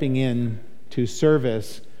stepping in to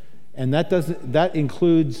service. And that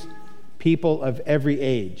includes people of every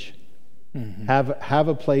age. Mm-hmm. Have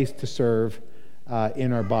a place to serve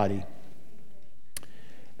in our body.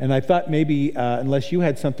 And I thought maybe, unless you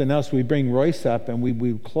had something else, we'd bring Royce up and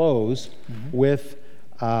we close with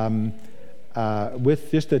just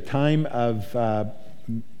a time of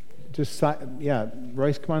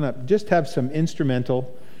Royce, come on up. Just have some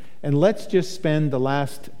instrumental, and let's just spend the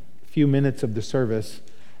last few minutes of the service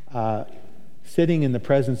sitting in the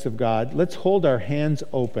presence of God. Let's hold our hands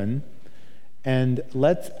open, and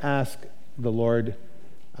let's ask the Lord,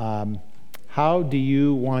 how do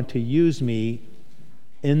you want to use me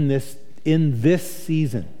in this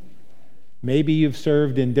season? Maybe you've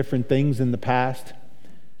served in different things in the past.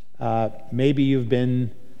 Maybe you've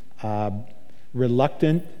been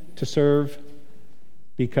reluctant to serve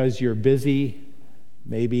because you're busy.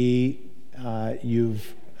 Maybe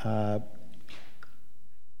you've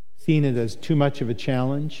seen it as too much of a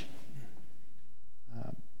challenge.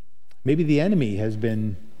 Maybe the enemy has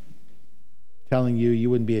been telling you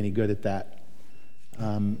wouldn't be any good at that.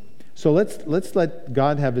 So let's let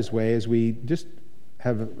God have His way as we just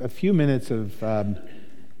have a few minutes of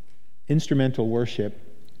instrumental worship.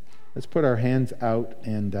 Let's put our hands out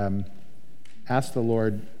and ask the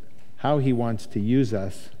Lord how he wants to use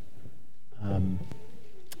us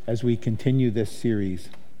as we continue this series.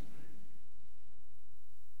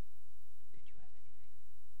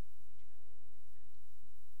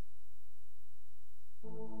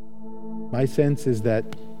 My sense is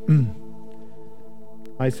that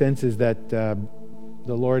the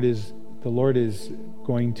Lord is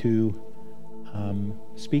going to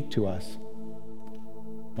speak to us.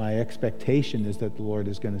 My expectation is that the Lord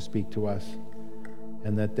is going to speak to us,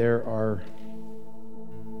 and that there are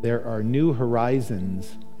new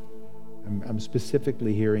horizons. I'm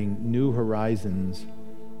specifically hearing new horizons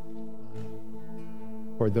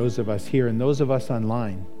for those of us here and those of us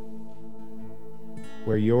online,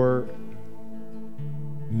 where your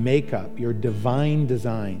makeup, your divine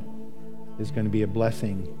design is going to be a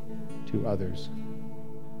blessing to others.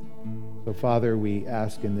 So, Father, we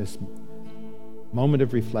ask in this moment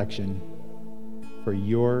of reflection for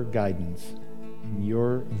your guidance and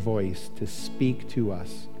your voice to speak to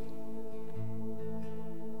us.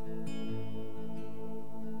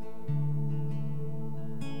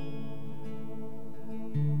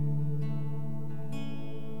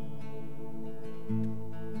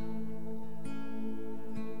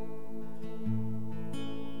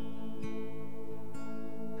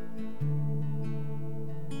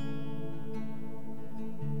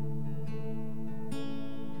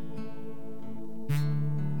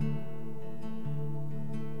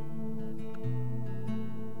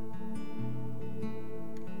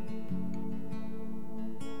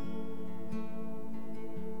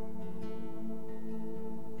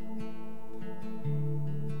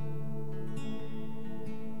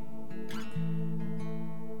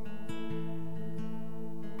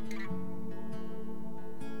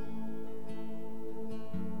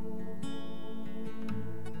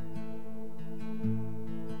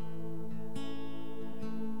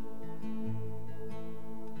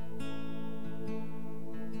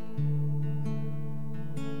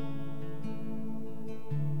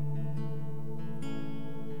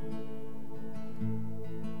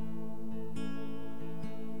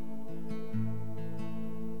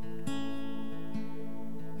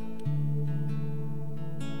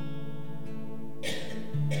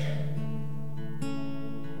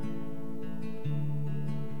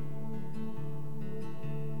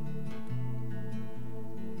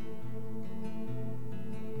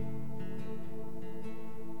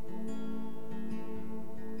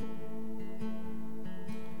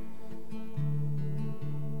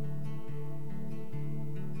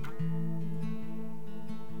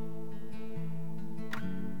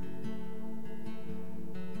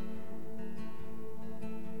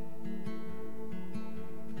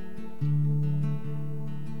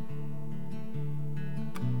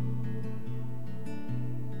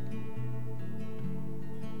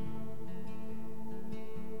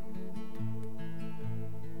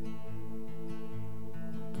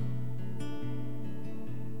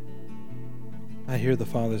 I hear the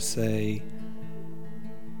Father say,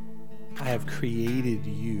 I have created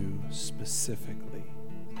you specifically.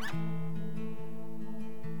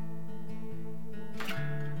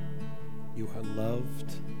 You are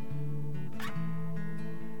loved.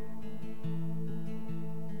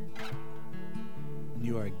 And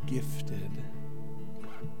you are gifted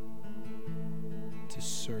to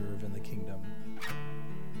serve in the kingdom.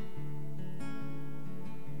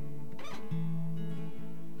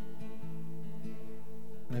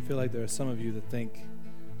 And I feel like there are some of you that think,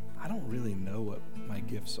 I don't really know what my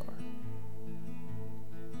gifts are.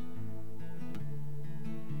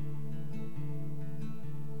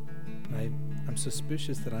 I'm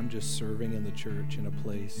suspicious that I'm just serving in the church in a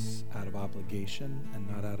place out of obligation and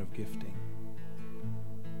not out of gifting.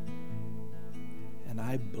 And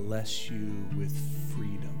I bless you with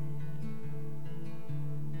freedom.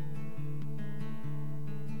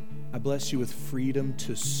 I bless you with freedom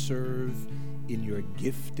to serve in your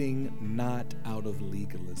gifting, not out of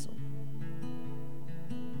legalism.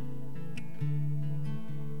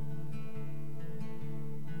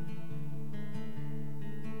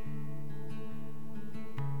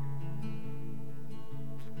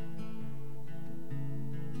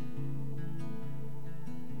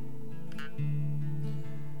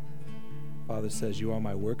 Father says, you are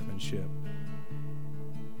my workmanship,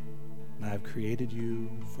 and I have created you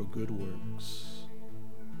for good works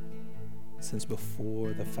since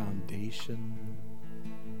before the foundation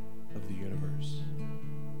of the universe.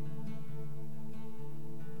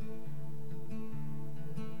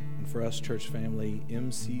 And for us, church family,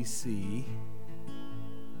 MCC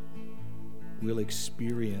will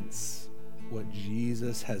experience what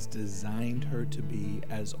Jesus has designed her to be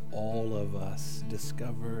as all of us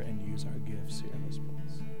discover and use our gifts here in this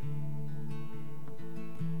place.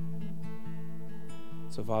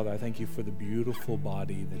 So, Father, I thank you for the beautiful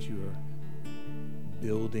body that you are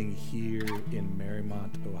building here in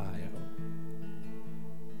Marymount, Ohio.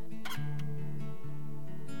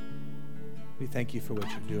 We thank you for what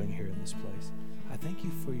you're doing here in this place. I thank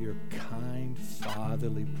you for your kind,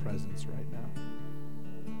 fatherly presence right now.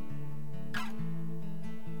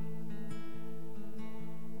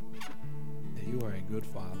 That you are a good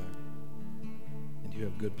father, and you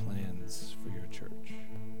have good plans for your church.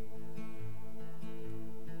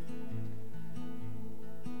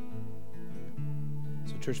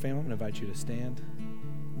 So, church family, I'm going to invite you to stand.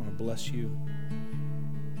 I want to bless you,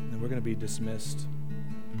 and then we're going to be dismissed.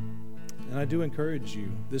 And I do encourage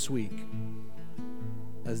you this week,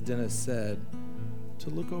 as Dennis said, to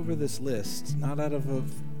look over this list, not out of a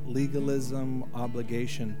legalism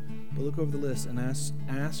obligation, but look over the list and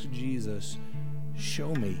ask Jesus,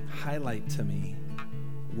 show me, highlight to me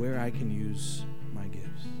where I can use my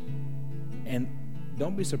gifts. And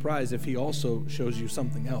don't be surprised if he also shows you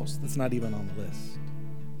something else that's not even on the list.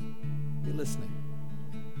 Be listening.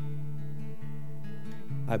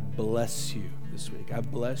 I bless you this week. I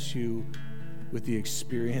bless you with the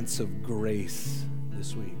experience of grace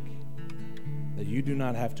this week. That you do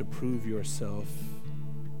not have to prove yourself.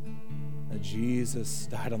 That Jesus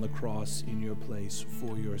died on the cross in your place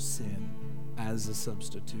for your sin as a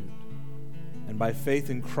substitute. And by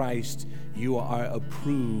faith in Christ, you are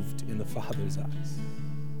approved in the Father's eyes.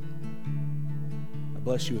 I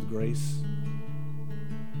bless you with grace.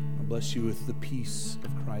 I bless you with the peace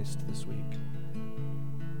of Christ this week.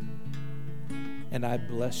 And I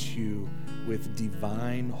bless you with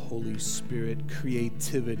divine Holy Spirit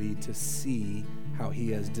creativity to see how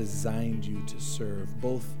he has designed you to serve,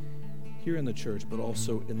 both here in the church, but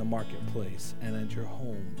also in the marketplace and at your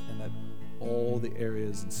home and at all the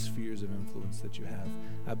areas and spheres of influence that you have.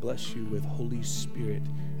 I bless you with Holy Spirit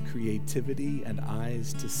creativity and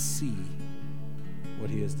eyes to see what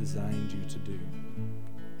he has designed you to do.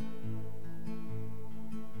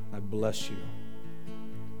 I bless you.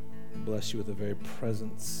 Bless you with the very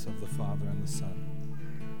presence of the Father and the Son.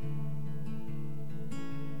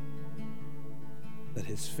 That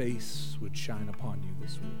his face would shine upon you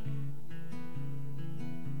this week.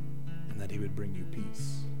 And that he would bring you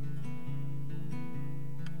peace.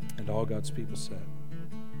 And all God's people said,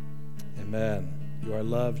 amen. You are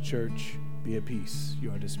loved, church. Be at peace.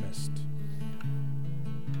 You are dismissed.